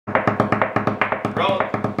Roll.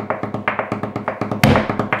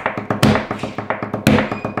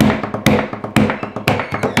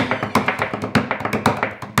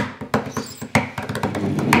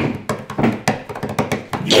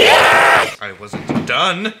 I wasn't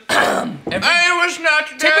done. I was not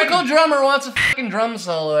done. Typical drummer wants a fucking drum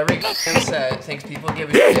solo every set. Thinks people give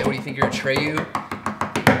a shit. What do you think, you're a Treyu?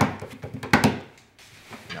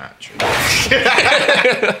 Not true.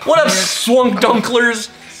 What up, swunk dunklers?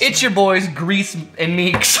 It's your boys, Grease and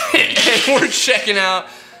Meeks, and we're checking out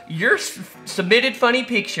your submitted funny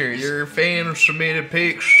pictures. Your fan submitted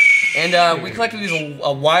pics. And we collected these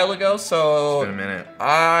a while ago, so It's been a minute.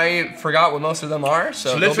 I forgot what most of them are,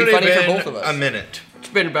 so It's it'll be funny for been both of us. a minute. It's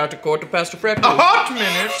been about a quarter past a freckle. A hot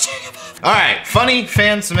minute. All right, funny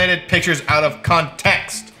fan submitted pictures out of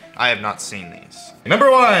context. I have not seen these. Number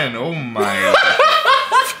one. Oh my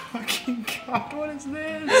fucking god! What is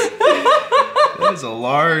this? That is a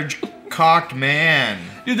large cocked man.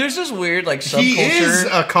 Dude, there's this weird like He is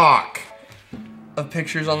subculture a cock. of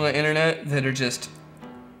pictures on the internet that are just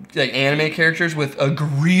like anime characters with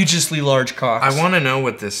egregiously large cocks. I want to know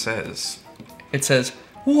what this says. It says,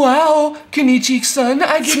 "Wow, Kenichi-san,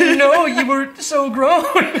 I didn't know you were so grown."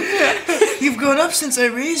 You've grown up since I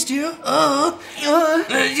raised you.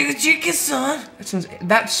 Kenichi-san.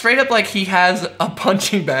 That's straight up like he has a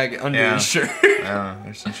punching bag under his shirt. Oh,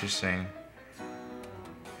 that's interesting.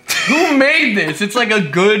 Who made this? It's like a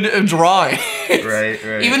good drawing. Right.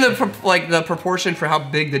 Even the proportion for how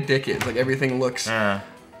big the dick is, like everything looks.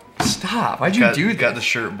 Stop! Why'd you do that? Got the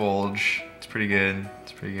shirt bulge. It's pretty good.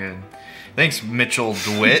 Thanks, Mitchell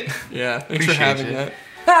DeWitt. Yeah, thanks for Appreciate having you. that.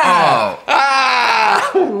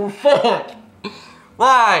 Oh. Fuck!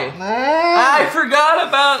 Why? I forgot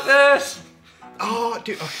about this. Oh,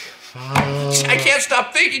 dude. I can't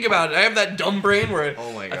stop thinking about it. I have that dumb brain where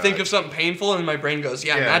Oh my I think God. of something painful and my brain goes,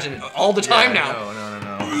 yeah, Yeah. imagine it all the time now.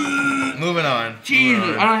 No. Moving on. Jesus,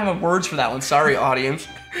 I don't have words for that one. Sorry, audience.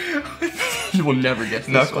 You will never get this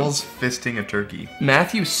Knuckles fisting a turkey. one.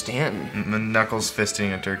 Matthew Stanton. Knuckles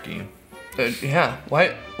fisting a turkey. Yeah.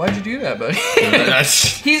 Why'd you do that, buddy?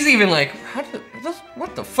 That's He's even like,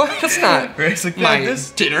 what the fuck? That's not it's like, my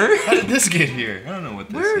this, dinner. how did this get here? I don't know what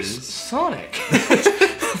this Where's is. Sonic?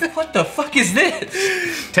 What the fuck is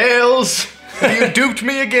this? Tails! You duped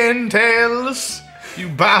me again, Tails! You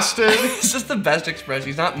bastard! It's just the best expression.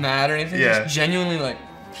 He's not mad or anything. Yeah. He's genuinely like,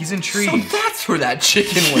 He's intrigued. so that's where that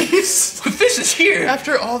chicken went. If this is here.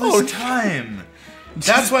 After all this time.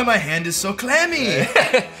 That's why my hand is so clammy.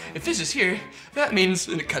 If this is here, that means,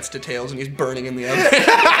 and it cuts to Tails and he's burning in the oven.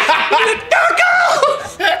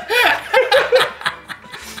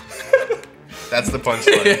 That's the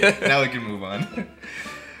punchline. Now we can move on.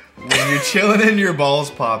 When you're chilling and your balls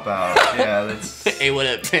pop out. Yeah, that's... Hey, what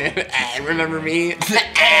up, Tim? Remember me? What's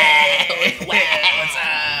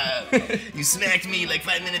up? You smacked me like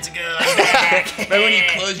 5 minutes ago. Remember when you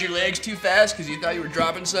closed your legs too fast because you thought you were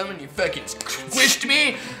dropping something and you fucking squished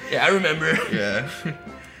me? Yeah, I remember. Yeah.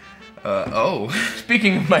 Oh.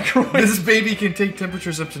 Speaking of microwaves. This baby can take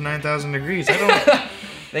temperatures up to 9,000 degrees. I don't...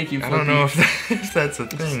 Thank you, Flippy. I don't know if that's a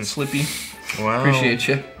thing. Slippy. Wow. Appreciate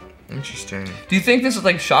you. Interesting. Do you think this is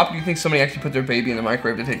like shop? Do you think somebody actually put their baby in the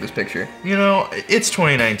microwave to take this picture? You know, it's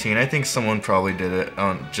 2019. I think someone probably did it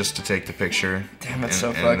just to take the picture. Damn, that's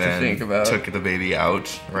so fucked to think about. Took the baby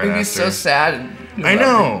out right Baby's after. so sad. I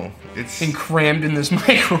know. It's And crammed in this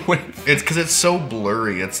microwave. It's because it's so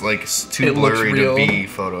blurry. It's like too It looks blurry real. to be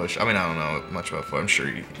Photoshop. I mean, I don't know much about photo. I'm sure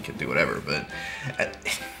you can do whatever, but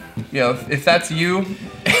Yo, if that's you,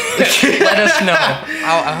 let us know.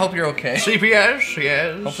 I hope you're okay. CPS,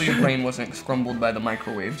 yes. Hopefully your brain wasn't scrambled by the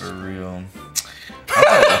microwaves. For real.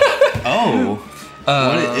 Oh.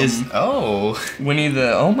 What is? Oh. Winnie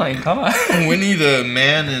the. Oh my god. Winnie the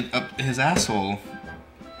man up his asshole.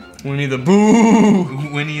 Winnie the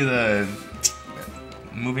Boo. Winnie the.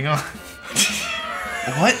 Moving on.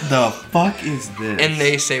 What the fuck is this? And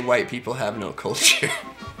they say white people have no culture.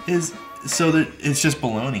 It's just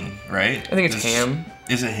bologna, right? I think it's ham.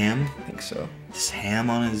 Is it ham? I think so. Just ham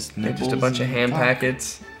on his nipples. Just a bunch of ham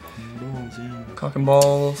packets. Balls, yeah. Cock and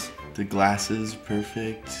balls. The glasses,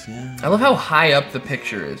 perfect. Yeah. I love how high up the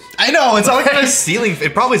picture is. I know, it's on a ceiling.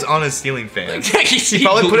 It probably is on a ceiling fan. He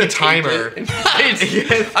probably put a timer.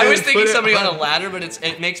 I was thinking somebody on a ladder, but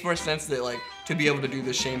it makes more sense that like to be able to do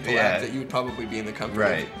this shameful act that you would probably be in the comfort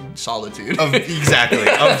of solitude. Exactly,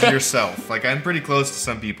 of yourself. Like I'm pretty close to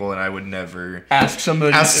some people, and I would never ask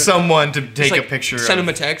someone to take like, a picture. Send them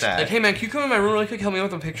a text. That. Like, hey man, can you come in my room really quick? Help me out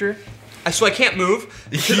with a picture. So I can't move.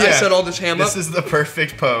 I set all this ham up. This is the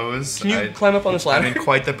perfect pose. Can you climb up on this ladder? I'm in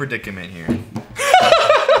quite the predicament here.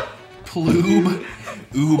 Ploob,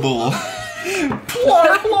 ooble.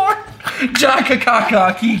 Blar blar. Jaka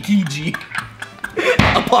kaka kiki.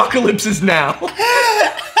 Apocalypse is now.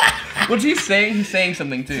 What's he saying? He's saying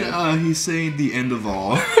something too. He's saying the end of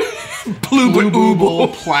all. Bloob ooble.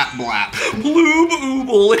 Plat blap. Bloob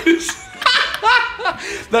ooble is.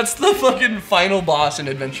 That's the fucking final boss in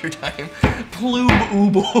Adventure Time. Ploob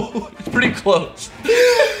ooble. It's pretty close.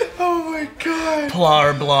 Oh my god.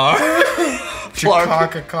 Blar blar.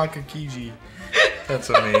 Chakaka kaka kiji. That's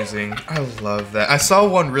amazing. I love that. I saw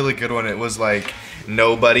one really good one. It was like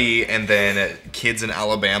Nobody and then Kids in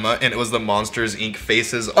Alabama, and it was the Monsters Inc.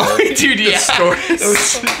 faces. All dude, yeah. Stories.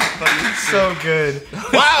 That was so good.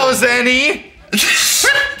 Wow, Zenny.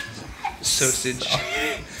 Sausage.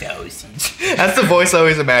 That's the voice I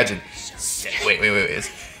always imagine. Wait.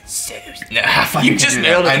 Sausage. No, you just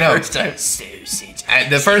nailed it the first time. Sausage.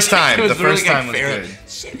 The first time. The first time was good.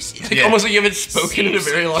 Like, almost like you haven't spoken in a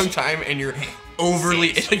very long time, and you're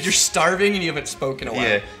overly like you're starving and you haven't spoken in a while.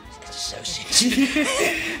 Yeah. Sausage.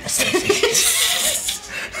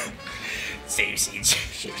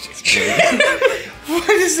 What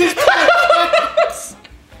is this?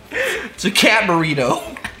 It's a cat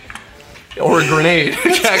burrito. Or a grenade.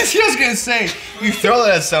 I was gonna say, you throw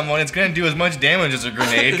that at someone, it's gonna do as much damage as a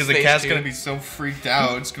grenade because the cat's gonna be so freaked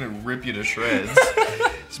out, it's gonna rip you to shreds.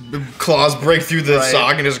 Its claws break through the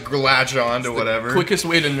sock and just latch on to whatever. Quickest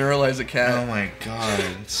way to neuralize a cat. Oh my god,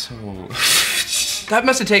 it's so... That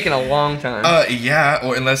must have taken a long time. Yeah,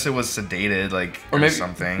 or unless it was sedated, like, or maybe,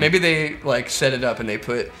 something. Maybe they, like, set it up and they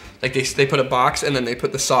put... Like, they put a box and then they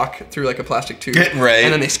put the sock through, like, a plastic tube. Right.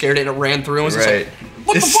 And then they scared it and it ran through and was just like,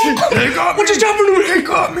 what the fuck? They got me. What just happened to me? They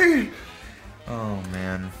got me. Oh,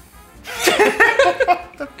 man.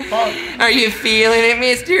 What the fuck? Are you feeling it,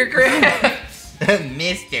 Mr. Krabs?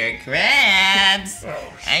 Mr. Krabs,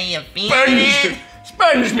 are you feeling it?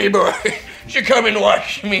 Sponge me, boy. You come and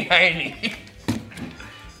wash me, hiney.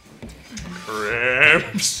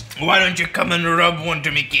 Krabs. Why don't you come and rub one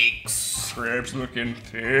to me cakes? Krabs looking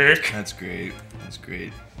thick. That's great. That's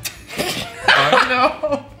great. Oh,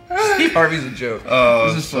 no. Steve Harvey's a joke. Oh,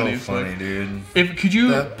 this is so funny, dude. Could you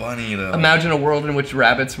that bunny though? Imagine a world in which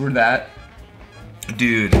rabbits were that?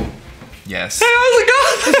 Dude. Yes. Hey, how's it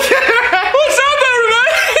going? What's up,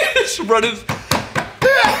 everybody? Just running.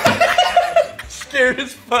 Scared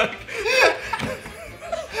as fuck.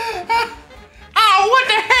 Oh, what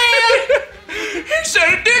the hell? He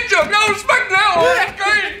said a dick joke. No respect now. Oh, that's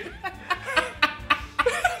great.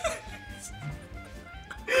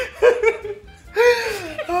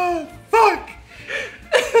 Oh, fuck.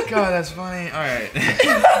 God, that's funny. All right.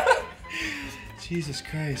 Jesus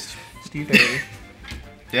Christ. Steve Harvey.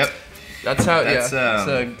 Yep. That's how. That's, yeah.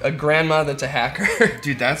 It's a grandma that's a hacker.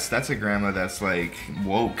 Dude, that's a grandma that's like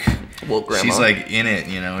woke. Woke grandma. She's like in it,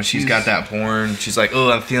 you know. She's got that porn. She's like,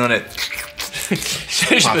 oh, I'm feeling it.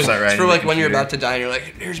 Pops that right. It's for like when you're about to die and you're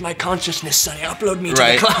like, here's my consciousness, Sonny. Upload me to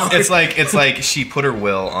the cloud. It's like she put her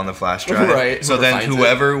will on the flash drive. Right. So then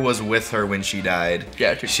whoever was with her when she died,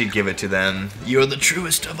 she'd give it to them. You're the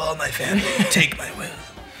truest of all my family. Take my will.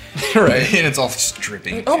 Right. And it's all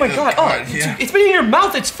dripping. Oh my god. Yeah. It's been in your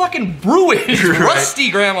mouth. It's fucking ruined. It's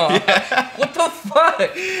rusty, Grandma. Yeah. What the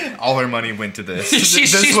fuck? All her money went to this.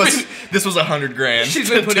 This was $100 grand. She's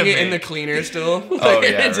been putting it in the cleaner still.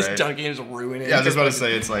 Yeah, just dunking and just ruining it. Yeah, I was just about to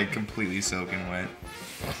say it's like completely soaking wet.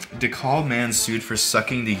 DeKalb man sued for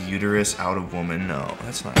sucking the uterus out of woman. No,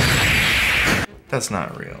 that's not real. That's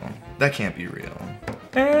not real. That can't be real.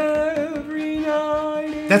 Every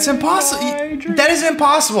night. That's impossible. That is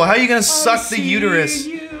impossible. How are you gonna suck the uterus?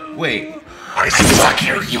 Wait. I suck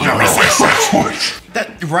your uterus with my foot.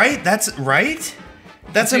 That right? That's right.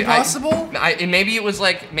 That's impossible. Maybe it was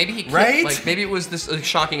like maybe he right. Like maybe it was this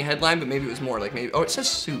shocking headline, but maybe it was more like it says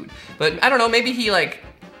sued, but I don't know. Maybe he like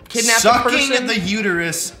kidnapped a person. Sucking the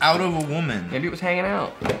uterus out of a woman. Maybe it was hanging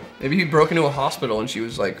out. Maybe he broke into a hospital and she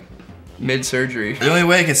was like mid-surgery. The only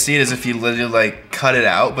way I could see it is if he literally like cut it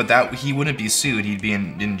out, but that he wouldn't be sued. He'd be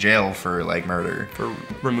in jail for like murder. For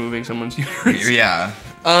removing someone's uterus. Yeah.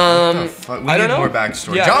 I need more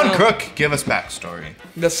backstory. Yeah, John Cook, give us backstory.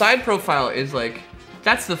 The side profile is like,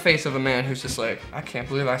 that's the face of a man who's just like, I can't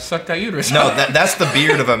believe I sucked that uterus out. No, that's the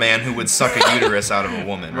beard of a man who would suck a uterus out of a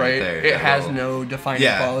woman right there. It has no defining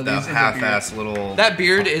qualities. Yeah, half-ass little... That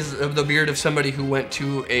beard is the beard of somebody who went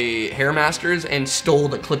to a hair master's and stole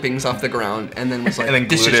the clippings off the ground and then was like, and then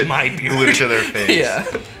this is my beard. Glued it to their face. Yeah.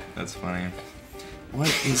 That's funny. What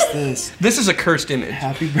is this? This is a cursed image.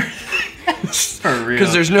 Happy birthday. For real.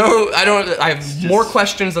 Because there's no, I have more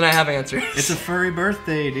questions than I have answers. It's a furry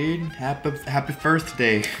birthday, dude. Happy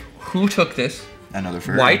birthday. Who took this? Another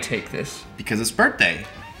furry. Why take this? Because it's birthday.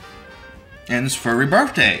 And it's furry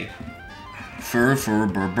birthday. Fur for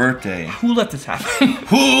birthday. Who let this happen?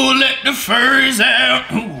 Who let the furries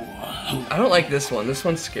out? I don't like this one. This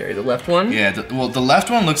one's scary. The left one? Yeah, the left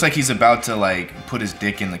one looks like he's about to like put his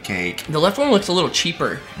dick in the cake. The left one looks a little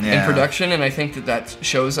cheaper in Yeah. production, and I think that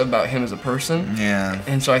shows about him as a person. Yeah.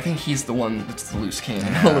 And so I think he's the one that's the loose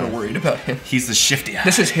cannon. I'm a little worried about him. He's the shifty.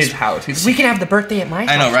 This is his house. We can have the birthday at my house.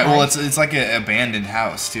 I know, right? guys. Well, it's like an abandoned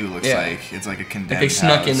house too. Looks Yeah. like it's like a condemned. If they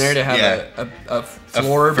snuck house. in there to have Yeah. a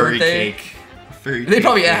floor furry birthday. cake. Furry They cake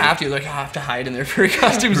probably cake. have to. Like, have to hide in their furry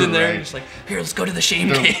costumes in there. Right. Just like, here, let's go to the shame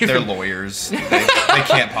cave. They're lawyers. they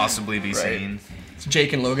can't possibly be seen. It's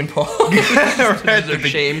Jake and Logan Paul. Right, Their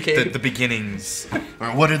shame cave. The beginnings. Or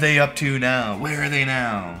what are they up to now? Where are they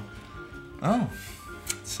now? Oh,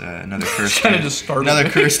 it's another cursed. Kinda just startled another me.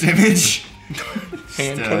 cursed image.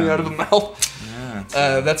 Hand Just, coming out of the mouth.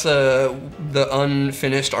 Yeah, That's the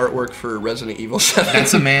unfinished artwork for Resident Evil 7.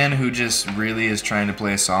 that's a man who just really is trying to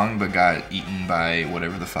play a song, but got eaten by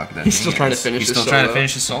whatever the fuck that. He's thing still trying to is. finish He's his still trying to solo.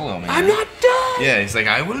 finish his solo, man. I'm not done. Yeah, he's like,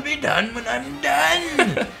 I will be done when I'm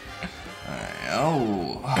done.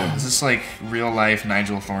 Oh, is this like real life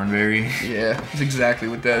Nigel Thornberry? Yeah, that's exactly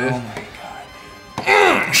what that is. Oh my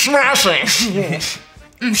god. Smashing.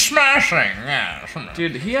 Smashing, yeah.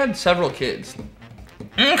 Dude, he had several kids.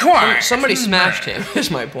 Quiet. Somebody smashed him,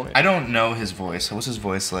 is my point. I don't know his voice. What's his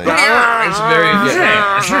voice like? It's very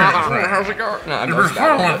good. How's it going? No, I'm just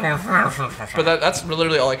bad. But that's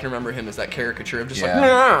literally all I can remember him is that caricature of just like.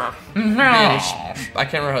 Yeah. Man, I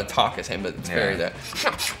can't remember how to talk as him, but it's very that.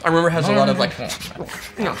 I remember it has a lot of like.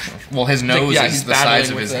 Well, his nose yeah, is he's the size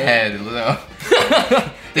battling of his with head.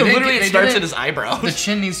 Literally, it starts at his eyebrow. The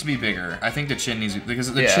chin needs to be bigger. I think the chin needs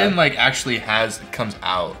because the Yeah. chin like actually comes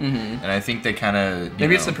out, and I think they kind of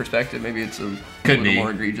Maybe it's the perspective. Maybe it's a could little be more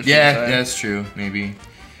egregious. Yeah, on the side. that's true. Maybe.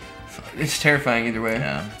 It's terrifying either way.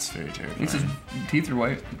 Yeah, it's very terrifying. His teeth are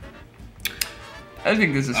white. I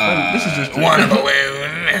think this is fun. This is just one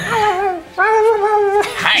balloon.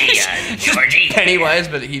 Hiya, Georgie. Pennywise,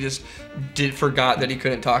 but he just forgot that he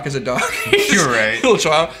couldn't talk as a dog. You're right. Little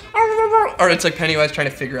child. Or it's like Pennywise trying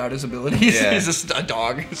to figure out his abilities. Yeah. He's just a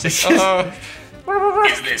dog. It's like,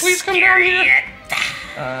 Is this please come down scary here.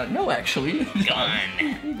 yet? No, actually. Gone.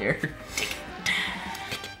 Hey there.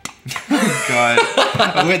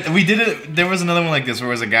 God, we did it. There was another one like this where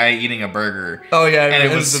it was a guy eating a burger. Oh yeah, and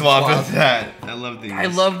it was the swapped swap. with that. I love these. I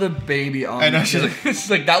love the baby on. I know, it. she's like- it's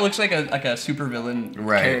like that looks like a supervillain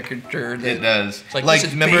Right. caricature. That, It does. It's like, Like this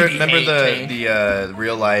is remember baby hate, the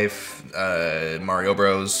real life Mario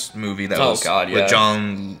Bros movie that Oh, was God, yeah. with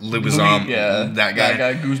John Leguizamo, yeah, that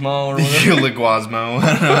guy. Guzman or whatever. Leguizamo. I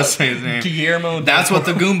don't know how to say his name. Guillermo. That's what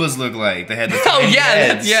the Goombas look like. They had the Oh tiny yeah,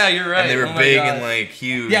 heads, yeah, you're right. and they were Oh my big God. and like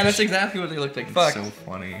huge. Yeah, that's exactly what they looked like. Fuck. So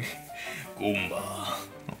funny. Goomba.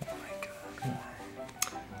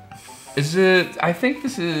 Is it? I think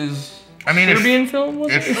this is. I mean, Serbian film.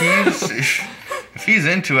 Was If it? if he's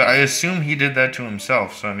into it, I assume he did that to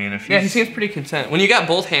himself. So I mean, if he's, Yeah, he seems pretty content. When you got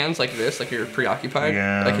both hands like this, like you're preoccupied,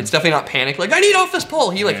 Yeah. like it's definitely not panic. Like I need off this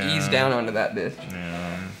pole. He like Yeah. eased down onto that bitch.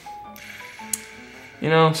 Yeah. You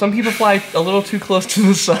know, some people fly a little too close to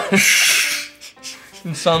the sun,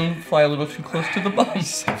 and some fly a little too close to the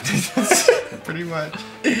bum. Pretty much.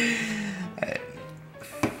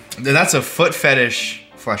 That's a foot fetish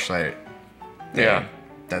fleshlight. Yeah.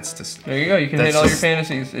 That's just. There you go. You can That's hit all your just-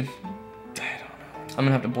 fantasies. If I'm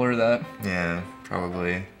gonna have to blur that. Yeah,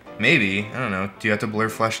 probably. Maybe. I don't know. Do you have to blur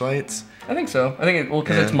fleshlights? I think so. I think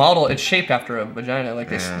because Yeah. it's model, it's shaped after a vagina. Like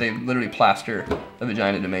Yeah. they literally plaster a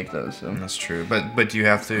vagina to make those. So. That's true. But do you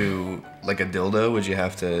have to like a dildo? Would you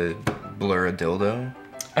have to blur a dildo?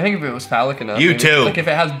 I think if it was phallic enough. You maybe. too. Like if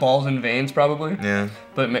it has balls and veins, probably. Yeah.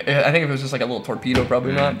 But I think if it was just like a little torpedo,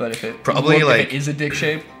 probably not. But if it Probably, if like- it is a dick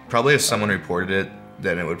shape, Probably if someone reported it,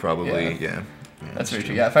 then it would probably yeah. that's very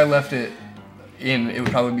true. Yeah, if I left it in, it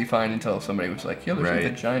would probably be fine until somebody was like, "Yo, there's Right. a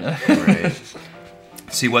vagina." Right.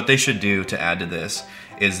 See, what they should do to add to this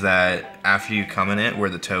is that after you come in it, where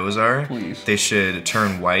the toes are, Please. they should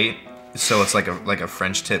turn white, so it's like a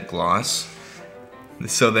French tip gloss.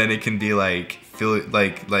 So then it can be like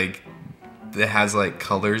like it has like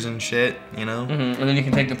colors and shit, you know? And then you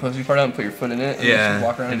can take the pussy part out and put your foot in it. And Yeah. just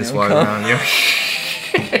walk around and just doing walk cum. around.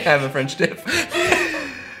 Yeah. Have a French dip.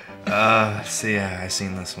 So yeah, I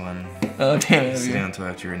seen this one. Oh damn! I have seen you? it on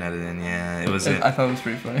Twitter and editing. Yeah, it was. I thought it was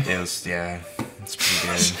pretty funny. It was yeah. It's pretty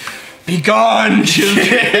good. Be gone, children!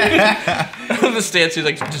 The stance is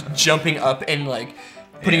like just jumping up and like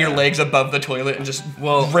putting your legs above the toilet and just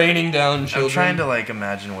raining down children. I'm trying to like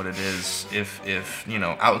imagine what it is if you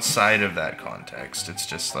know outside of that context, it's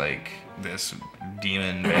just like this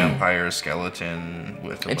demon vampire skeleton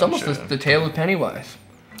with a It's bunch almost of the tale of Pennywise.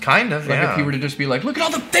 Kind of, Like yeah. if he were to just be like, look at all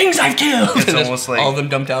the things I've killed! It's and just almost like- all of them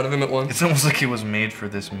dumped out of him at once. It's almost like it was made for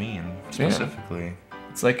this meme, specifically.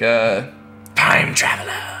 It's like a... Time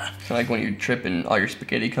traveler. Kind of like when you trip and all your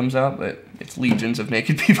spaghetti comes out, but it's legions of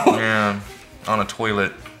naked people. Yeah, on a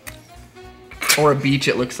toilet. Or a beach,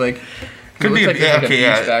 it looks like. Could It be looks a, like there's, okay, a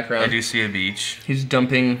yeah. beach background. I do see a beach. He's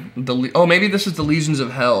dumping the... Oh, maybe this is the legions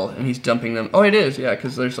of hell, and he's dumping them. Oh, it is, yeah,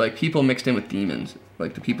 because there's like people mixed in with demons.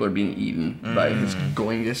 Like the people are being eaten by his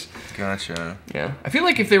goingus. Gotcha. Yeah. I feel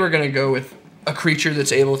like if they were going to go with a creature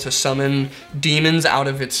that's able to summon demons out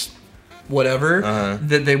of its whatever,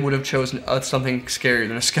 that they would have chosen something scarier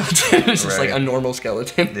than a skeleton. It's just like Right. a normal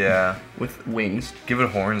skeleton. Yeah. With wings. Give it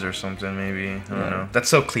horns or something, maybe. I don't know. That's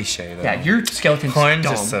so cliche, though. Yeah, your skeleton's horns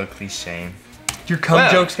dumb. is so cliche. Your cum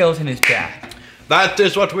Well. joke skeleton is bad. That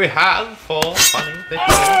is what we have for funny pictures.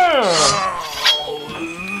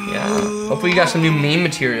 Yeah. Hopefully you got some new meme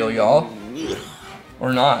material, y'all.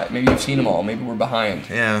 Or not. Maybe you've seen them all. Maybe we're behind.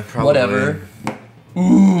 Yeah, probably. Whatever.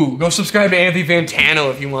 Ooh, go subscribe to Anthony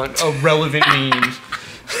Fantano if you want relevant memes.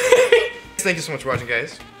 Thank you so much for watching,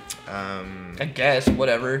 guys. I guess,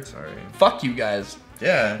 whatever. Sorry. Fuck you guys.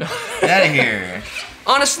 Yeah. Get out of here.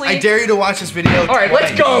 Honestly. I dare you to watch this video. Alright,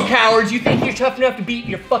 let's go, cowards. You think you're tough enough to beat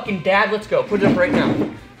your fucking dad? Let's go. Put it up right now.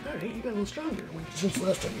 Alright, you got a little stronger. Since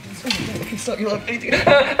last time you can stop. You don't have anything.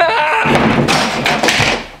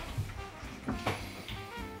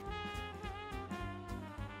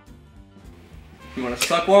 You wanna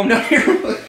suck while I'm down here?